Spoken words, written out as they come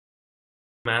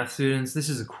Math students, this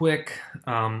is a quick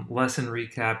lesson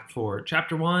recap for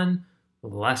Chapter 1,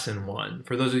 Lesson 1.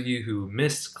 For those of you who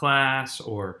missed class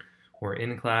or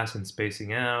in class and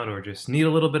spacing out or just need a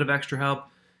little bit of extra help,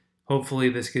 hopefully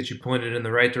this gets you pointed in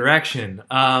the right direction.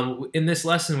 In this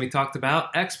lesson, we talked about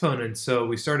exponents. So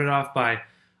we started off by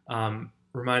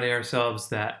reminding ourselves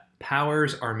that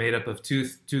powers are made up of two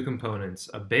components,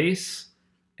 a base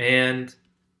and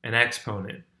an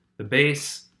exponent. The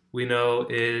base we know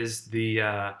is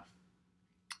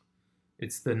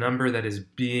it's the number that is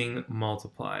being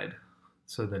multiplied.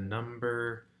 So the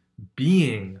number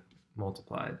being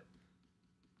multiplied.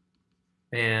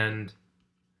 And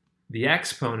the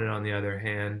exponent, on the other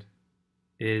hand,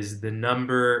 is the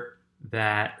number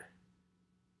that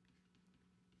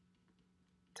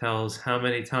tells how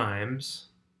many times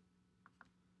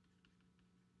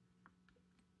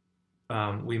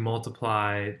we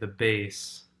multiply the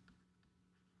base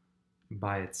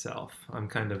by itself. I'm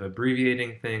kind of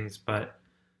abbreviating things, but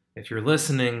if you're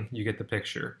listening, you get the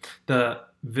picture. The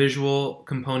visual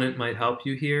component might help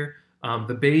you here.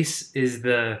 The base is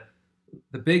the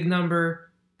big number.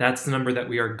 That's the number that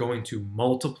we are going to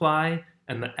multiply,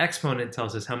 and the exponent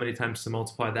tells us how many times to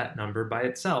multiply that number by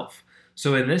itself.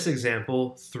 So in this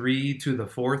example, 3 to the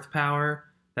 4th power,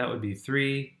 that would be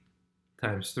 3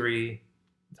 times 3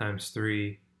 times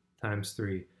 3 times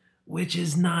 3. Which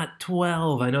is not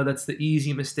 12. I know that's the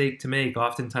easy mistake to make.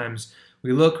 Oftentimes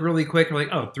we look really quick and we're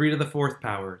like, oh, 3 to the 4th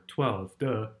power, 12,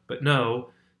 duh. But no,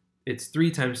 it's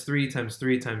 3 times 3 times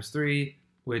 3 times 3,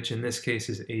 which in this case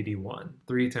is 81.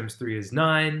 3 times 3 is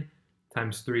 9,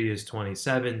 times 3 is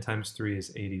 27, times 3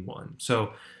 is 81.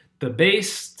 So the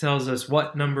base tells us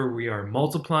what number we are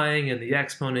multiplying, and the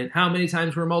exponent, how many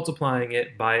times we're multiplying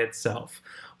it by itself.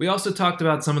 We also talked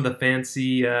about some of the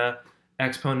fancy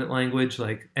exponent language,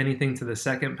 like anything to the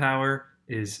 2nd power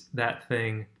is that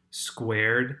thing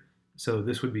squared. So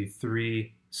this would be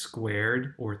 3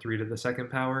 squared, or 3 to the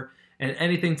 2nd power. And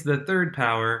anything to the 3rd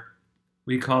power,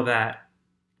 we call that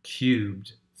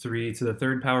cubed. 3 to the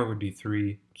 3rd power would be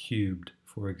 3 cubed,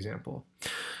 for example.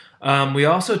 We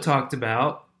also talked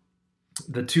about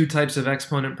the 2 types of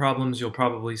exponent problems you'll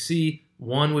probably see.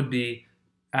 One would be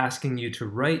asking you to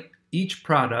write each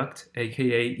product,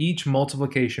 aka each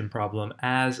multiplication problem,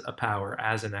 as a power,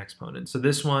 as an exponent. So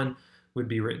this one would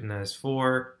be written as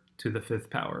 4 to the 5th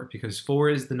power, because 4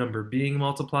 is the number being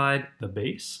multiplied, the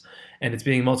base, and it's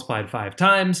being multiplied 5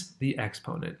 times, the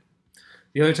exponent.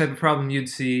 The other type of problem you'd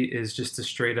see is just to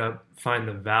straight up find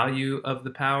the value of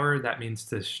the power. That means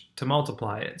to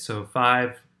multiply it. So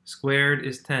 5 squared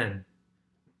is 10.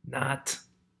 Not,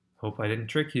 hope I didn't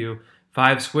trick you,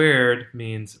 5 squared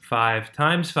means 5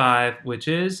 times 5, which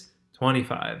is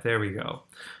 25. There we go.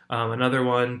 Another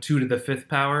one, 2 to the 5th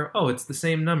power. Oh, it's the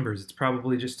same numbers. It's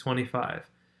probably just 25.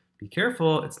 Be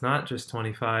careful, it's not just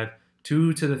 25.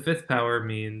 2 to the 5th power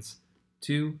means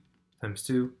 2 times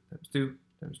 2 times 2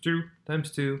 times 2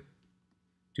 times 2.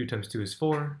 2 times 2 is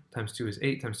 4, times 2 is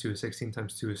 8, times 2 is 16,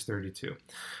 times 2 is 32.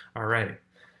 All right.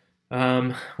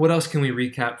 What else can we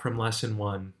recap from lesson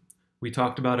 1? We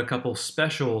talked about a couple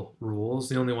special rules.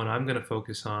 The only one I'm going to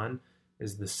focus on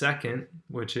is the second,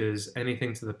 which is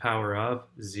anything to the power of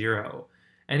 0.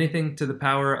 Anything to the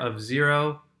power of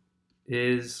 0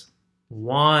 is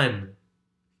 1.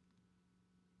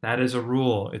 That is a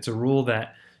rule. It's a rule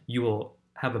that you will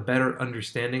have a better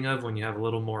understanding of when you have a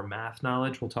little more math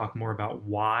knowledge. We'll talk more about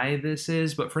why this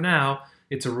is, but for now,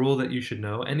 it's a rule that you should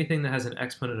know. Anything that has an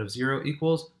exponent of 0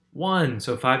 equals 1.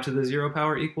 So 5 to the 0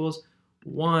 power equals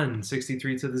 1.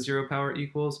 63 to the 0 power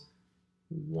equals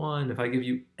 1. If I give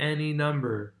you any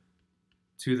number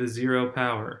to the 0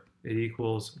 power, it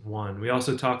equals 1. We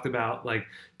also talked about, like,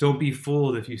 don't be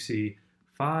fooled if you see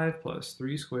 5 plus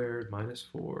 3 squared minus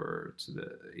 4 to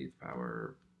the 8th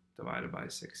power divided by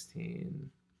 16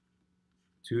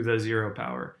 to the 0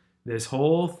 power. This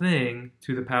whole thing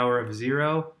to the power of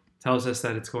 0 tells us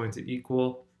that it's going to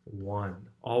equal 1.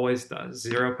 Always does.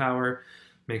 0 power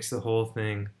makes the whole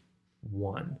thing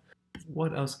 1.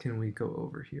 What else can we go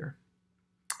over here?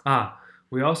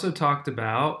 We also talked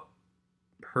about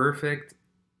perfect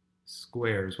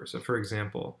squares. So for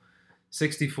example,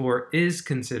 64 is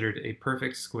considered a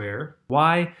perfect square.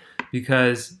 Why?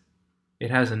 Because it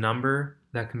has a number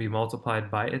that can be multiplied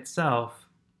by itself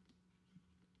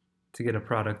to get a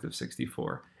product of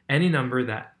 64. Any number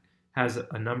that has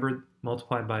a number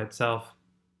multiplied by itself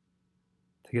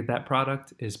to get that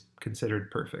product is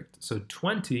considered perfect. So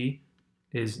 20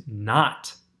 is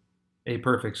not a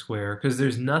perfect square because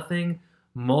there's nothing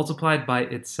multiplied by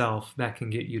itself that can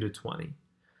get you to 20.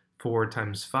 4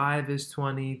 times 5 is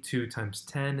 20, 2 times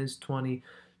 10 is 20.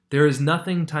 There is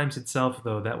nothing times itself,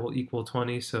 though, that will equal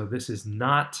 20, so this is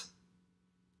not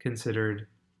considered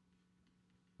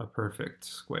a perfect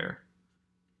square.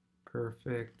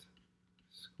 Perfect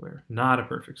square. Not a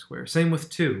perfect square. Same with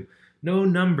 2. No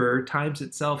number times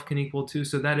itself can equal 2,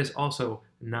 so that is also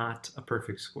not a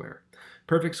perfect square.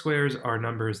 Perfect squares are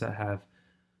numbers that have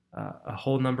a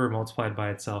whole number multiplied by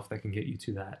itself that can get you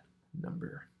to that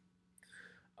number.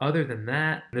 Other than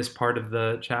that, this part of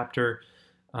the chapter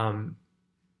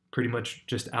pretty much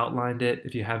just outlined it.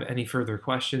 If you have any further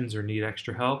questions or need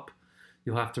extra help,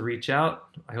 you'll have to reach out.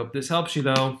 I hope this helps you,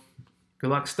 though. Good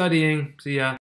luck studying. See ya.